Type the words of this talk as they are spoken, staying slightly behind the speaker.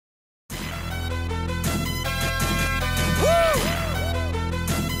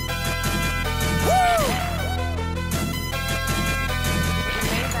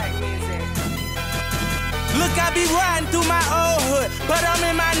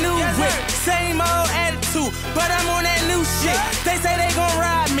too, but I'm on that new shit. They say they gon'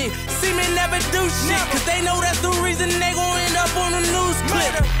 ride me, see me never do shit, cause they know that's the reason they gon' end up on the news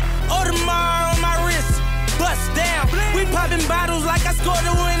clip. Audemars on my wrist, bust down. We popping bottles like I scored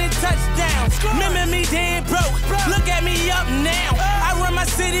a winning touchdown. Remember me dead broke, look at me up now. I run my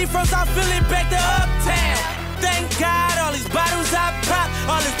city from South Philly back to Uptown. Thank God, all these bottles I pop,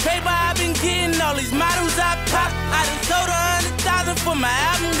 all this paper I've been getting, all these models I pop. I done sold 100,000 for my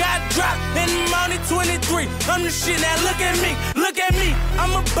album got dropped. And I'm only 23, I'm the shit, now look at me, look at me.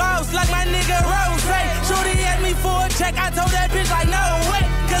 I'm a boss like my nigga Rose. Shorty asked me for a check, I told that bitch like no way.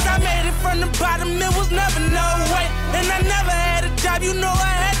 Cause I made it from the bottom, it was never no way. And I never had a job, you know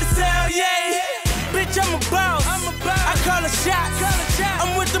I had to sell, yeah. Bitch, I'm a boss, I call a shot.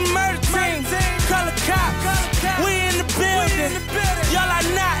 I'm with the murder team, call a cop. We in the building, y'all are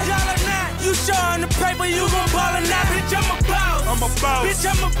not. You showin' the paper, you gon' ball or not. Bitch, I'm a boss, bitch,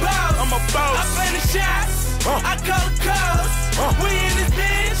 I'm a boss. I play the shots, I call the calls. We in this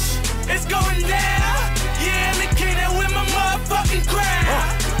bitch, it's going down. Yeah, and the king that with my motherfucking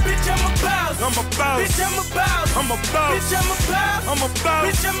crown. Bitch, I'm a boss, bitch, I'm a boss. Bitch, I'm a boss, bitch, I'm a boss.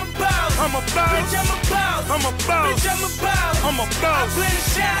 Bitch, I'm a boss, bitch, I'm a boss. I play the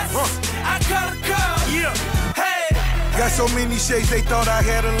shots, I call the calls. Yeah, hey. Got so many shades, they thought I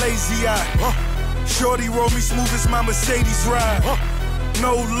had a lazy eye. Shorty roll me smooth as my Mercedes ride.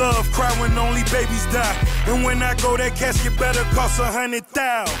 No love, cry when only babies die. And when I go, that casket better cost 100,000.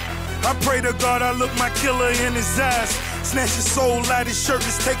 I pray to God I look my killer in his eyes. Snatch his soul out his shirt,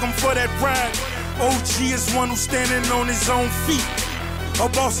 let's take him for that ride. OG is one who's standing on his own feet. A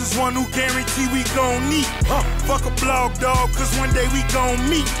boss is one who guarantee we gon' eat. Fuck a blog dog, cause one day we gon'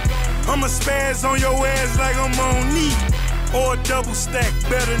 meet. I'ma spaz on your ass like I'm on knee. Or a double stack,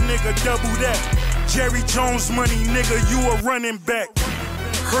 better nigga, double that. Jerry Jones money, nigga, you a running back.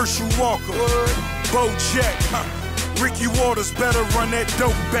 Herschel Walker, Bo Jack, Ricky Waters, better run that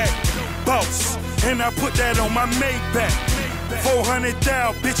dope back. Boss, and I put that on my Maybach.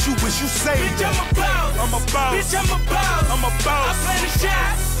 400,000, bitch, you wish you saved that. I'm a boss, bitch, I'm a boss. I'm a boss. I play the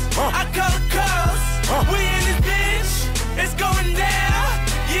shots, I call the calls. We in this bitch, it's going down.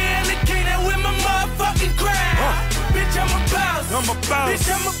 Yeah, and the king that with my motherfucking crown. Bitch, I'm a boss, bitch, I'm a boss.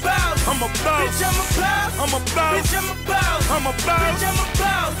 Bitch, I'm a boss, bitch, I'm a boss. Bitch, I'm a boss, bitch,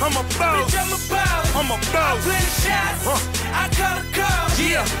 I'm a boss. I play the shots, I call the calls.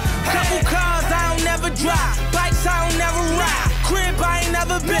 Yeah, couple cars I don't never drive, bikes I don't never ride, crib I ain't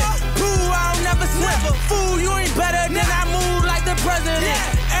never been, pool I don't never swim. Fool, you ain't better than I move like the president.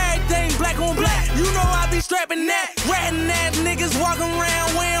 Everything black on black, you know I be strapping that. Ratting ass niggas walking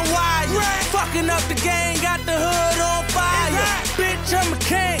around wearing wire, fucking up the game, got the hood on fire. Bitch, I'm a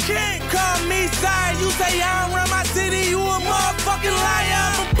king, call me sire. You say I don't run my city, you a motherfucking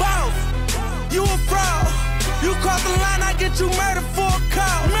liar. I'm a boss, you a fraud. You cross the line, I get you murdered for a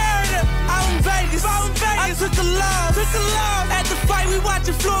call. Murder, out in Vegas, I took a loss. At the fight, we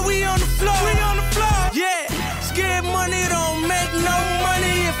watching floor, we on the floor. Yeah, scared money don't make no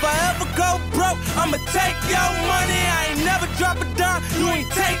money. If I ever go broke, I'ma take your money. I ain't never drop a dime, you ain't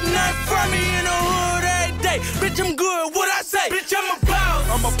take nothing from me. In the hood every day, bitch, I'm good, what I say? Bitch, I'm a boss,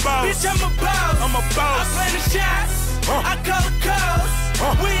 bitch, I'm a boss. I play the shots, I call the calls.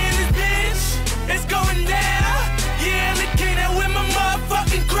 We in this bitch, it's going down. Yeah, and the king that with my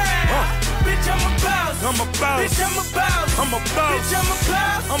motherfucking crown. Bitch, I'm a boss, bitch, I'm a boss. Bitch, I'm a boss, bitch, I'm a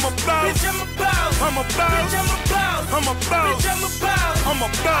boss. Bitch, I'm a boss, bitch, I'm a boss.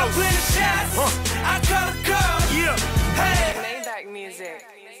 I play the shots,